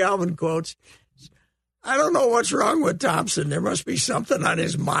great Calvin quotes, I don't know what's wrong with Thompson. There must be something on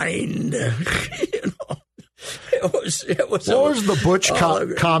his mind. It was what was the Butch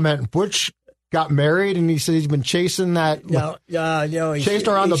comment? Butch got married, and he said he's been chasing that. Chasing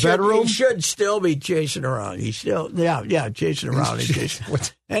around the bedroom. He should still be chasing around. He's still, chasing around.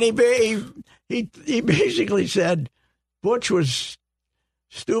 And he basically said Butch was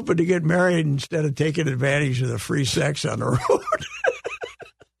stupid to get married instead of taking advantage of the free sex on the road.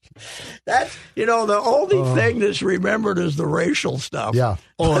 That's, the only thing that's remembered is the racial stuff. Yeah.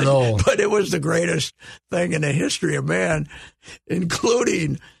 No. But it was the greatest thing in the history of man,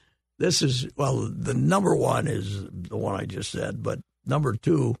 including, the number one is the one I just said, but number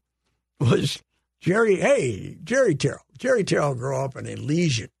two was Jerry Terrell. Jerry Terrell grew up in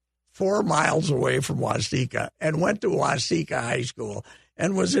Elysian, 4 miles away from Waseca, and went to Waseca High School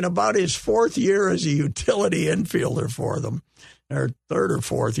and was in about his 4th year as a utility infielder for them, or 3rd or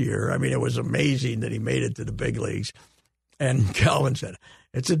 4th year. I mean, it was amazing that he made it to the big leagues. And Calvin said,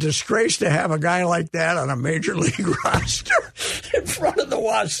 it's a disgrace to have a guy like that on a major league roster in front of the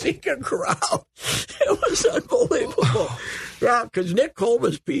Waseca crowd. It was unbelievable. Yeah, because Nick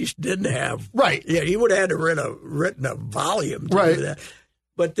Coleman's piece didn't have. Right. Yeah, he would have had to written a volume to do that.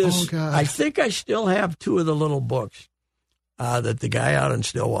 But I think I still have 2 of the little books that the guy out in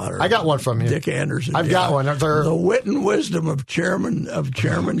Stillwater. I got one from you, Dick Anderson. I've got one. The wit and wisdom of Chairman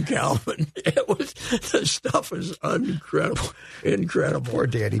Calvin. The stuff is incredible. Poor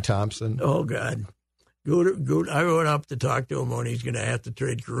Danny Thompson. Oh God, Good. I went up to talk to him when he's going to have to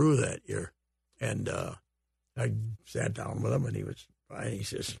trade Carew that year, and I sat down with him, and he was fine. He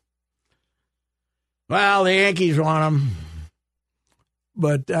says, "Well, the Yankees want him,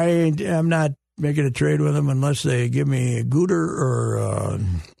 but I'm not making a trade with them unless they give me Gooter or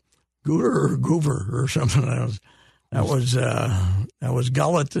Goover or something else." That was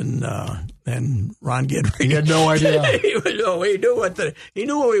Gullett and Ron Guidry. He had no idea. he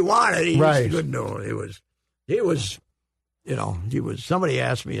knew what he wanted. He right. just couldn't know. He was. Somebody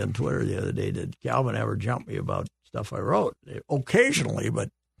asked me on Twitter the other day, did Calvin ever jump me about stuff I wrote? Occasionally, but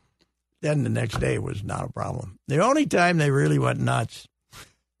then the next day was not a problem. The only time they really went nuts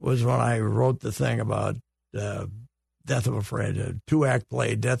was when I wrote the thing about Death of a Franchise, 2-act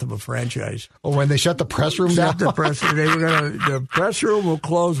play, Death of a Franchise. Oh, when they shut the press room down? The press room will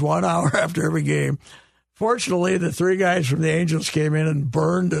close 1 hour after every game. Fortunately, the 3 guys from the Angels came in and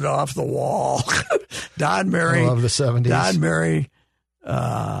burned it off the wall. Don Murray. I love the 70s. Don Murray.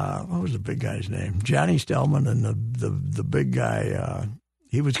 What was the big guy's name? Johnny Stellman, and the big guy,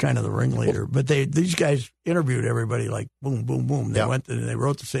 he was kind of the ringleader. But these guys interviewed everybody like boom, boom, boom. They went and they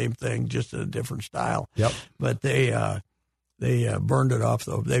wrote the same thing, just in a different style. Yep. But they burned it off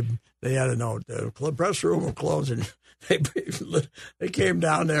though. They had a note. The press room will close, and they came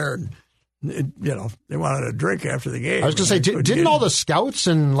down there and they wanted a drink after the game. I was going to say, didn't all the scouts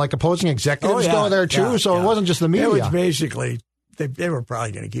and like opposing executives go there too? So it wasn't just the media. It was basically. They were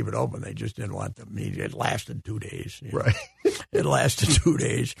probably going to keep it open. They just didn't want the media. It lasted 2 days. Right. It lasted 2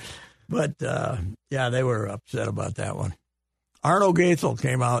 days. But, they were upset about that one. Arno Gaethel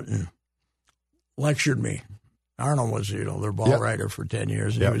came out and lectured me. Arno was, their ball writer for 10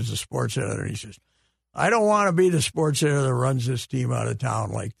 years. He was the sports editor. He says, I don't want to be the sports editor that runs this team out of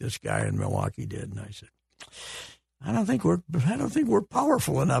town like this guy in Milwaukee did. And I said, I don't think we're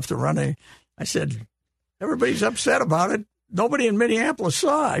powerful enough to run I said, everybody's upset about it. Nobody in Minneapolis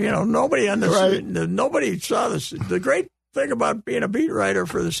saw, nobody on this, nobody saw this. The great thing about being a beat writer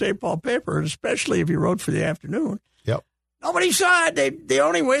for the St. Paul paper, and especially if you wrote for the afternoon, nobody saw it. The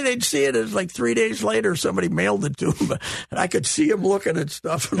only way they'd see it is like 3 days later, somebody mailed it to them, and I could see them looking at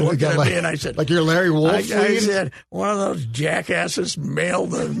stuff and looking at me, and I said, like you're Larry Wolf. I said, one of those jackasses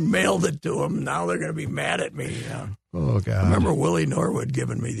mailed it to them. Now they're going to be mad at me. Oh, God. I remember Willie Norwood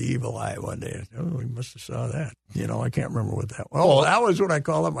giving me the evil eye one day. Oh, he must have saw that. I can't remember what that was. Oh, that was when I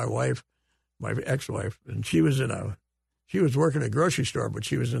called up my wife, my ex-wife, and she was working at a grocery store, but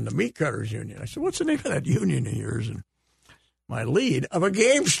she was in the meat cutters union. I said, what's the name of that union of yours? And my lead of a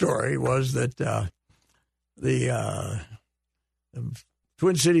game story was that the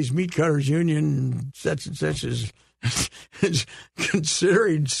Twin Cities Meat Cutters Union, such and such, is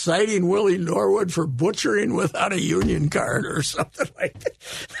considering citing Willie Norwood for butchering without a union card or something like that.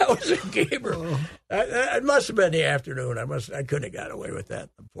 That was a gamer. It must have been the afternoon. I couldn't have got away with that.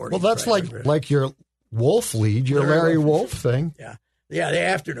 Well, that's like your Wolf lead, your Larry Wolf thing. Yeah, the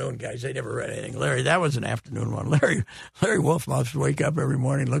afternoon guys, they never read anything. Larry, that was an afternoon one. Larry Wolf must wake up every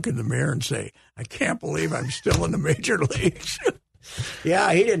morning, look in the mirror, and say, I can't believe I'm still in the major leagues.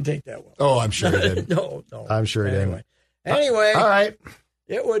 Yeah, he didn't take that one. Oh, I'm sure he did. No. I'm sure he did. Anyway, all right.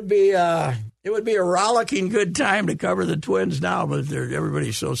 It would be a rollicking good time to cover the Twins now, but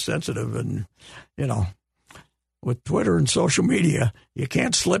everybody's so sensitive, and with Twitter and social media, you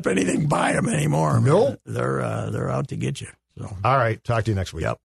can't slip anything by them anymore. Nope. They're out to get you. So. All right. Talk to you next week. Yep.